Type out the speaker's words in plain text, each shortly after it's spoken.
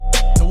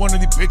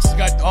Bitches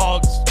got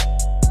dogs,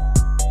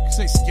 cause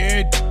they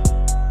scared.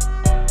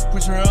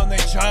 Push around their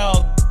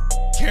child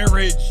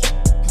carriage,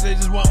 cause they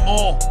just want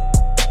more.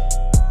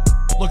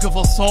 Looking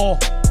for soul.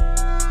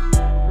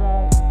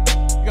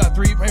 You got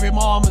 3 baby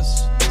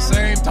mamas,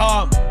 same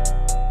time.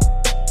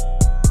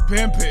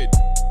 Pimpin',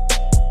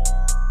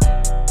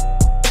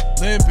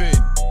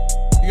 limping.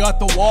 You got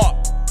the walk,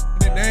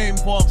 and the name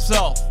for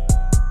himself.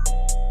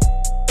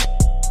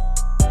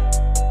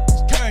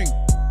 It's king,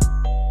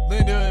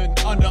 living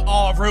under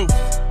our roof.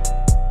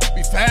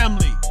 We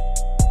family.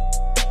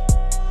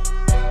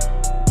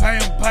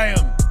 Bam,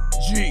 bam,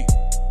 G.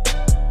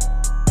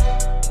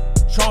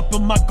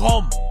 Chomping my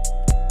gum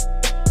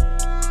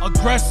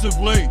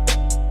aggressively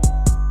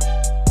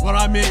when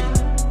I'm in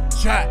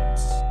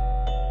chats.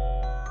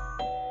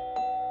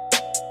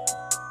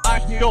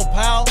 I your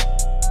pal,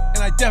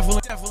 and I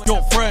definitely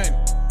your friend.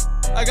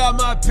 I got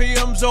my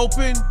PMs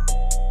open.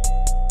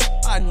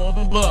 I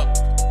never look.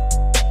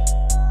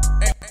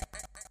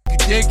 A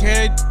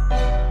dickhead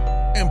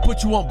and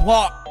put you on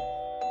block.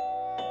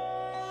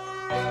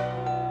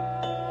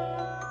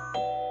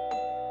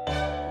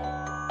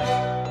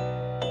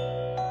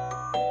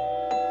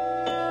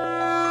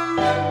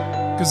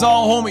 Cause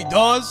all homie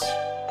does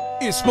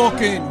is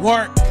smoking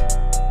work.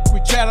 We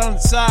chat on the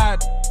side,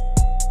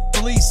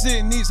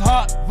 releasing these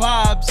hot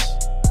vibes,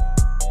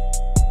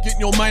 getting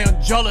your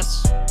man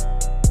jealous,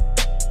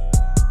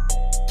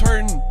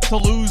 turn to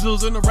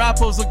losers and the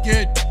rappers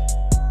again,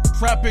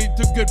 trapping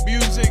to good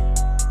music,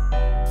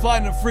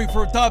 finding free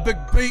for topic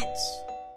beats.